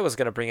point that I was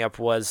going to bring up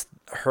was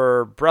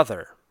her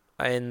brother.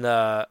 In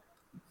the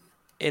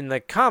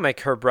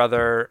comic, her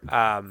brother,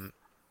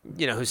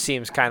 who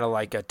seems kind of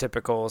like a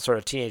typical sort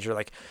of teenager,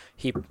 like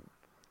he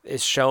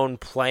is shown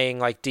playing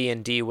like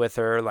D&D with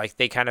her. Like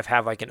they kind of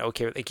have like an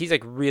okay, like he's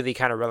like really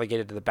kind of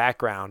relegated to the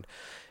background.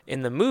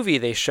 In the movie,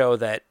 they show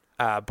that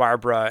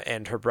Barbara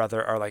and her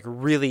brother are like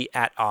really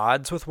at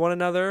odds with one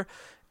another.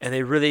 And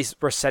they really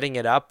were setting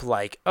it up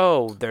like,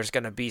 oh, there's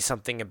going to be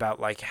something about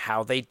like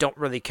how they don't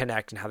really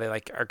connect and how they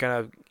like are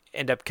going to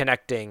end up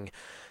connecting.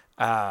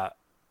 And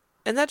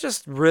that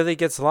just really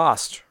gets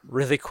lost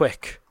really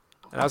quick.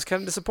 And I was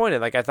kind of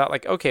disappointed. Like I thought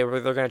like, okay, well,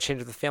 they're going to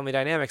change the family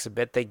dynamics a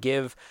bit. They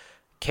give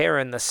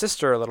Karen, the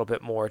sister, a little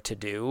bit more to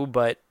do,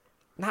 but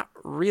not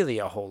really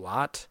a whole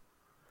lot.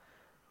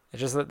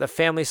 It's just that the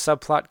family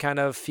subplot kind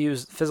of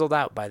fizzled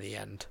out by the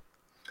end.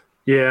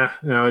 Yeah,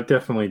 no, it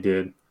definitely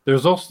did.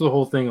 There's also the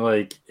whole thing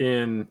like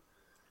in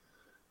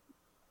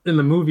the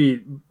movie,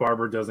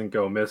 Barbara doesn't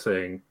go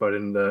missing, but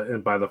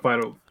by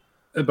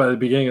the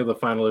beginning of the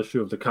final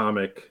issue of the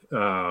comic,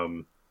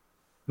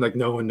 like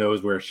no one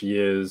knows where she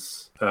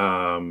is,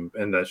 and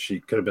that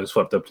she could have been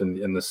swept up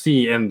in the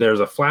sea. And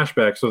there's a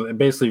flashback, so it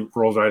basically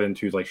rolls right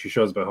into like she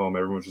shows up at home.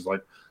 Everyone's just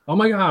like, "Oh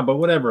my god!" But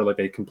whatever. Like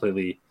they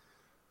completely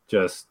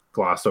just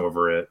gloss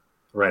over it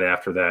right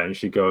after that, and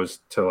she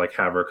goes to like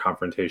have her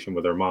confrontation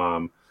with her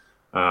mom.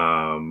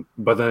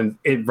 But then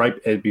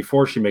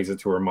before she makes it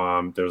to her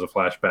mom, there's a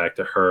flashback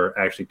to her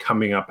actually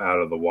coming up out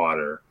of the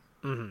water.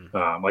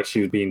 Like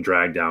she was being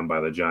dragged down by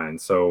the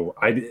giant. So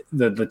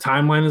the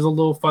timeline is a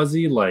little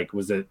fuzzy. Like,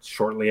 was it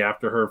shortly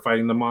after her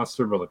fighting the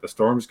monster, but like the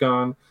storm's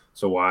gone?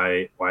 So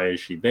why is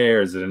she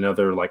there? Is it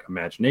another like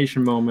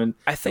imagination moment?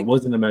 I think it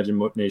was an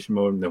imagination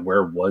moment. Then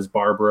where was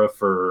Barbara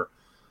for?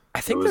 I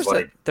think there's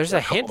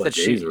a hint that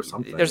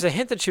there's a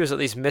hint that she was at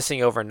least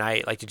missing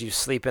overnight. Like, did you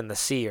sleep in the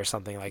sea or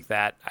something like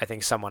that? I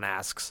think someone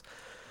asks.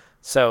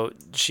 So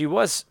she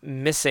was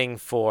missing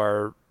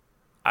for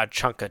a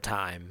chunk of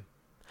time.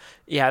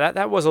 Yeah,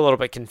 that was a little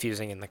bit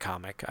confusing in the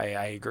comic. I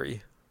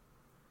agree.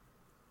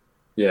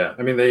 Yeah,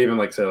 I mean, they even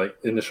like say like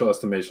initial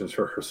estimations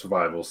for her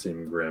survival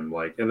seem grim.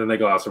 Like, and then they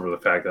gloss over the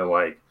fact that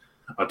like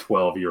a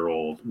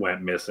 12-year-old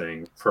went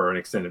missing for an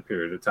extended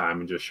period of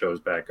time and just shows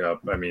back up.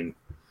 I mean,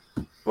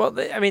 well,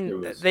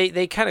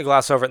 they kind of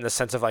gloss over it in the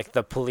sense of like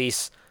the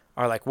police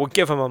are like, we'll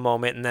give them a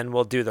moment and then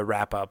we'll do the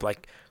wrap up.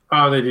 Like,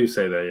 oh, they do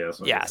say that, yes.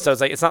 Yeah, so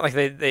it's like it's not like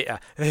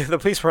the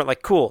police weren't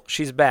like, cool,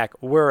 she's back,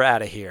 we're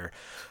out of here.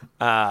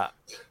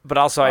 But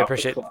also I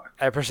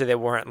appreciate they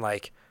weren't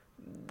like,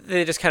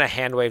 they just kind of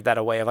hand waved that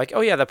away of like,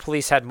 oh yeah, the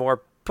police had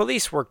more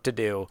police work to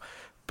do,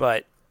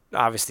 but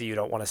obviously you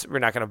don't want to. We're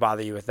not going to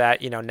bother you with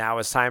that. Now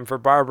is time for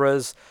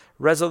Barbara's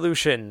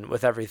resolution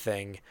with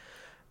everything.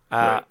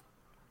 Right.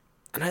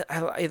 And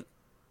I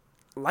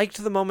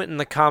liked the moment in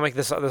the comic.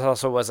 This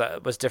also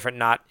was different,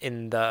 not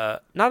in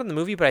the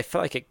movie, but I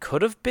felt like it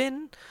could have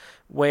been,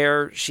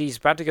 where she's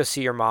about to go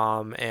see her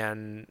mom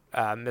and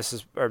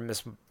Mrs.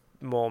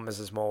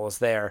 Mole is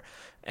there,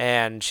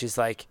 and she's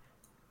like,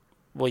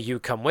 will you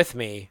come with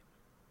me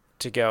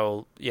to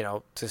go,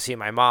 to see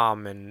my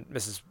mom? And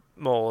Mrs.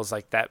 Mole is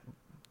like, that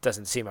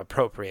doesn't seem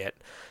appropriate.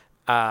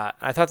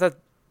 I thought that,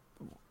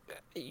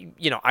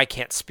 I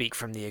can't speak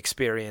from the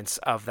experience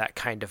of that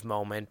kind of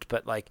moment,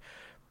 but like,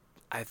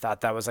 I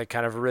thought that was like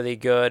kind of really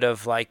good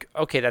of like,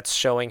 okay, that's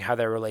showing how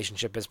their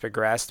relationship has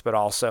progressed, but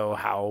also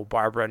how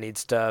Barbara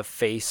needs to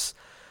face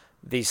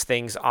these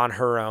things on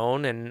her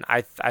own. And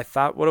I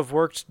thought would have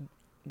worked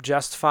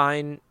just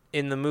fine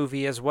in the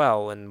movie as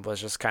well, and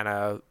was just kind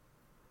of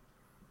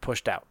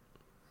pushed out.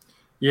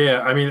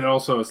 Yeah, I mean, it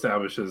also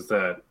establishes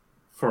that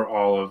for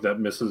all of that,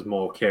 Mrs.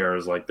 Mole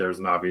cares, like there's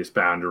an obvious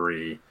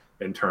boundary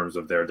in terms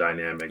of their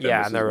dynamic.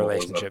 Yeah, and their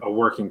relationship. A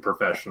working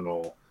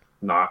professional,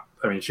 not.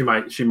 I mean, she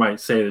might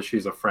say that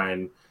she's a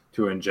friend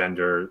to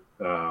engender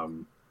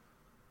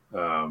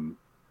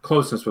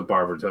closeness with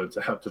Barbara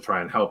to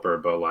try and help her,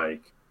 but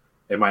like,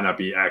 it might not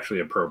be actually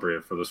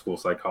appropriate for the school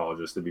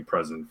psychologist to be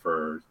present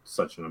for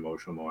such an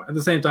emotional moment. At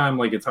the same time,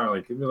 like, it's hard,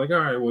 like, you're like, all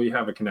right, well, you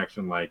have a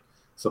connection, like,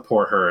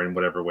 support her in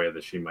whatever way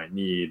that she might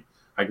need.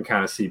 I can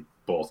kind of see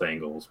both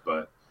angles,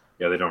 but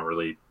yeah, they don't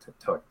really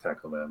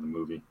tackle that in the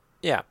movie.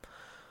 Yeah.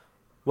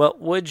 Well,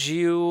 would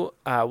you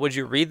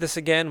read this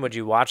again? Would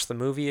you watch the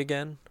movie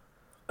again?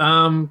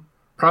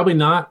 Probably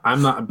not.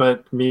 I'm not,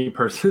 but me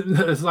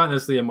personally, it's not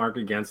necessarily a mark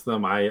against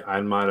them.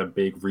 I'm not a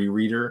big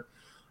rereader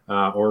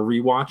or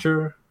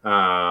rewatcher.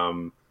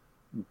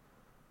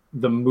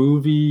 The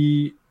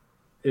movie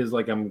is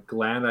like, I'm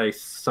glad I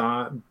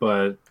saw it,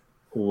 but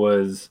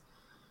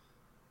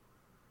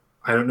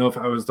I don't know if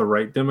I was the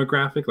right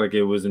demographic. Like,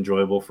 it was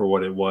enjoyable for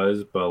what it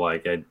was, but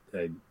like I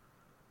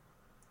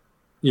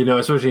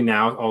especially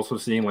now also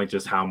seeing like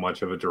just how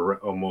much of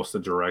almost a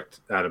direct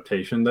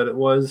adaptation that it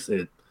was.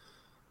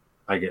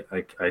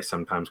 I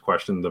sometimes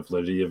question the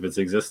validity of its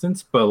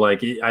existence, but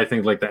like, I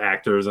think like the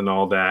actors and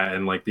all that,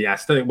 and like the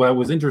aesthetic, what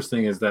was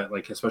interesting is that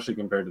like, especially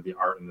compared to the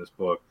art in this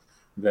book,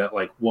 that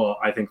like, well,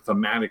 I think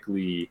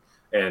thematically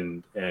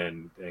and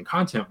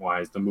content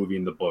wise, the movie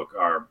and the book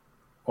are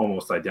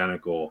almost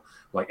identical.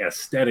 Like,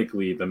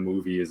 aesthetically, the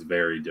movie is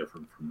very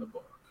different from the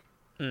book.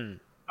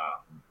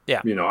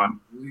 Yeah,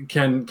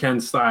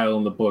 Ken's style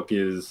in the book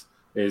is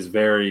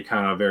very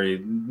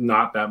very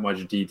not that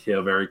much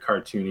detail, very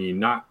cartoony,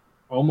 not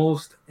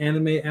almost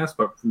anime-esque,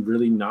 but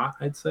really not,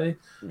 I'd say.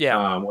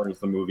 Yeah. Whereas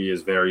the movie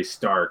is very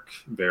stark,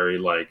 very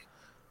like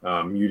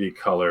muted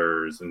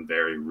colors, and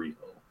very real,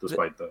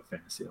 despite the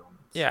fantasy elements.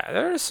 Yeah,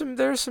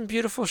 there are some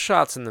beautiful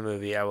shots in the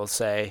movie, I will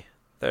say.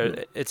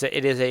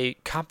 It is a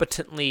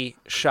competently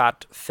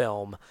shot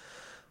film,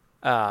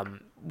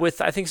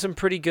 with I think some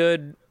pretty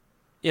good,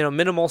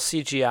 minimal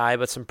CGI,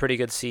 but some pretty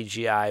good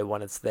CGI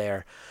when it's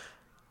there.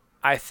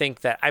 I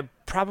think that I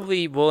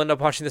probably will end up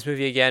watching this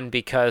movie again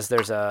because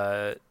there's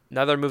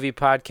another movie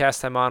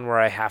podcast I'm on where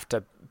I have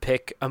to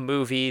pick a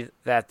movie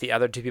that the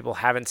other two people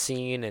haven't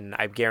seen, and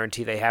I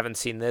guarantee they haven't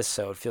seen this,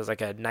 so it feels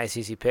like a nice,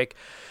 easy pick.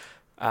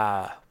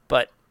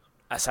 But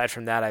aside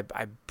from that,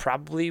 I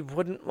probably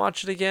wouldn't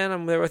watch it again.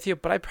 I'm there with you,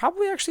 but I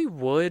probably actually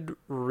would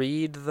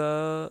read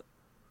the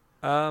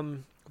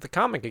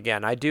comic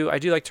again. I do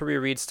like to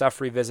reread stuff,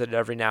 revisit it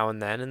every now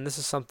and then, and this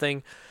is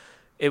something.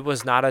 It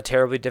was not a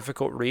terribly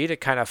difficult read. It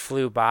kind of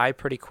flew by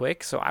pretty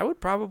quick, so I would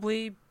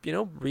probably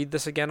read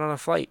this again on a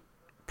flight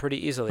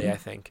pretty easily. I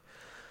think.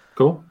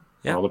 Cool.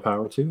 Yeah. All the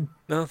power too.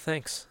 No,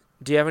 thanks.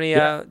 Do you have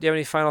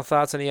any final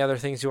thoughts? Any other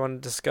things you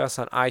want to discuss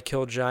on I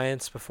Kill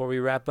Giants before we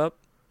wrap up?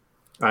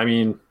 I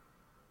mean,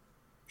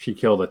 she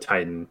killed a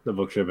Titan. The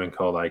book should have been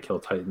called I Kill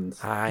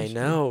Titans. I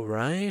know,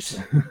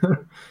 right?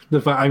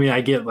 I mean,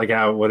 I get like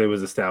how what it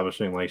was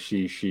establishing. Like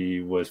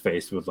she was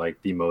faced with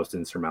like the most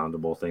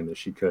insurmountable thing that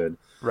she could.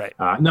 Right.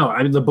 No,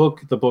 I mean the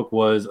book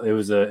was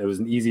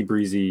an easy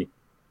breezy,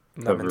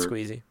 lemon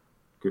squeezy.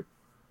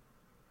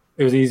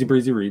 It was an easy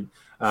breezy read.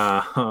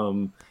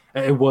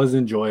 It was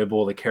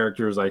enjoyable. The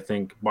characters, I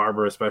think,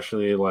 Barbara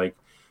especially, like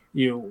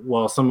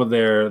while some of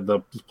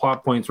the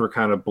plot points were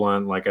kind of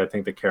blunt, like I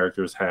think the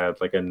characters had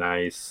like a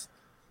nice,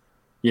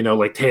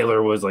 like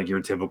Taylor was like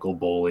your typical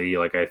bully.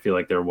 Like I feel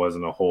like there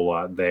wasn't a whole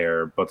lot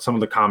there, but some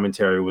of the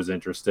commentary was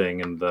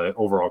interesting, and the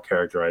overall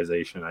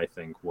characterization I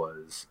think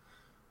was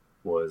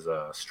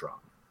strong.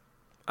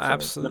 So,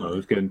 Absolutely, it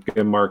was good.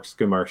 Good marks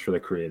for the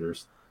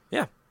creators.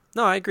 Yeah,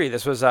 no, I agree.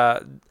 This was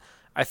I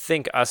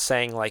think us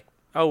saying like,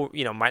 oh,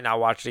 might not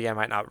watch it again,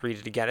 might not read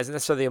it again, isn't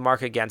necessarily a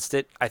mark against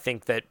it. I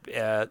think that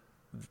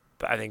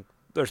I think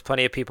there's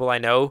plenty of people I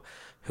know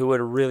who would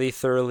really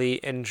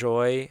thoroughly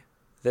enjoy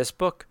this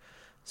book.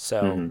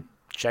 So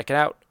check it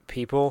out,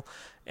 people.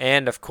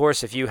 And of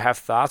course, if you have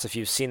thoughts, if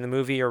you've seen the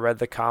movie or read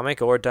the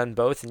comic or done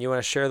both and you want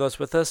to share those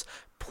with us,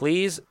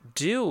 please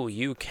do.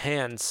 You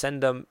can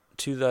send them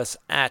to us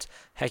at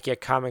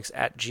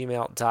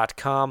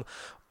heckyeahcomics@gmail.com,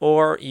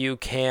 or you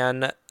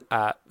can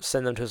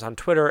send them to us on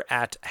Twitter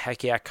at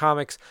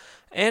heckyeahcomics.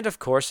 And of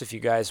course, if you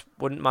guys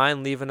wouldn't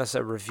mind leaving us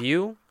a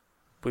review,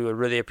 we would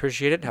really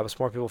appreciate it. Help us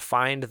more people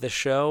find the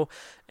show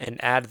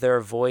and add their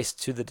voice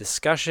to the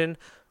discussion.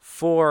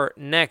 For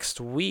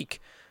next week,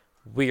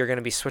 we are going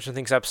to be switching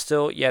things up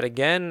still yet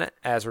again,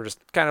 as we're just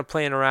kind of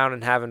playing around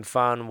and having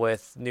fun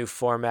with new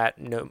format,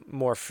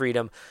 more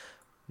freedom.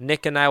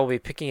 Nick and I will be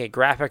picking a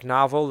graphic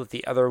novel that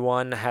the other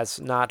one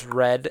has not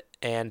read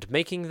and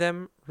making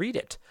them read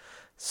it.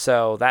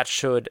 So that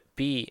should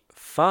be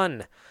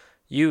fun.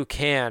 You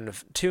can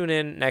tune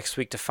in next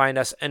week to find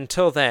us.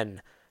 Until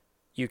then,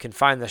 you can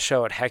find the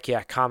show at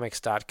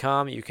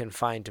heckyeahcomics.com. You can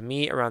find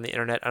me around the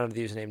internet under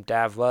the username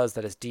Davluz.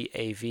 That is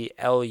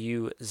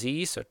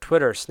DAVLUZ. So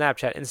Twitter,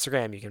 Snapchat,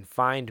 Instagram, you can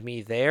find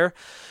me there.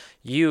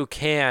 You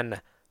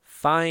can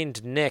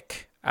find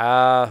Nick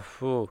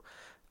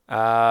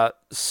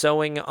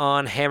sewing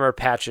on hammer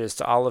patches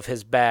to all of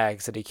his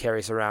bags that he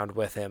carries around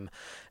with him.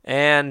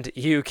 And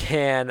you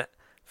can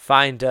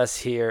find us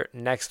here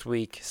next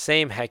week.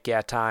 Same Heck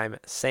Yeah time,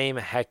 same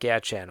Heck Yeah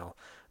channel.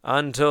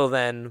 Until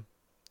then,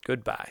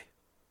 goodbye.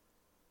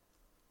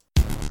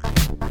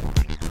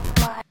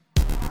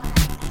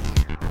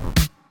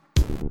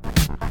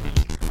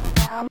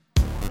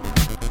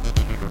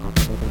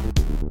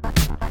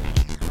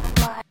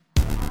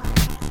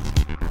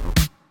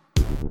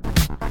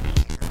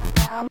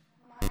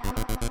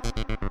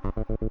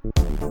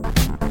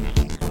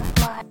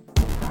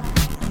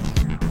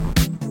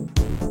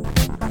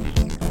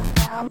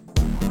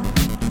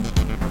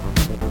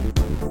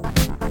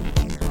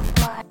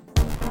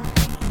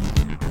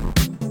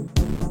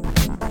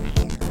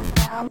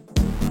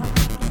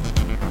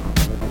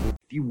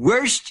 The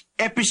worst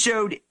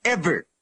episode ever.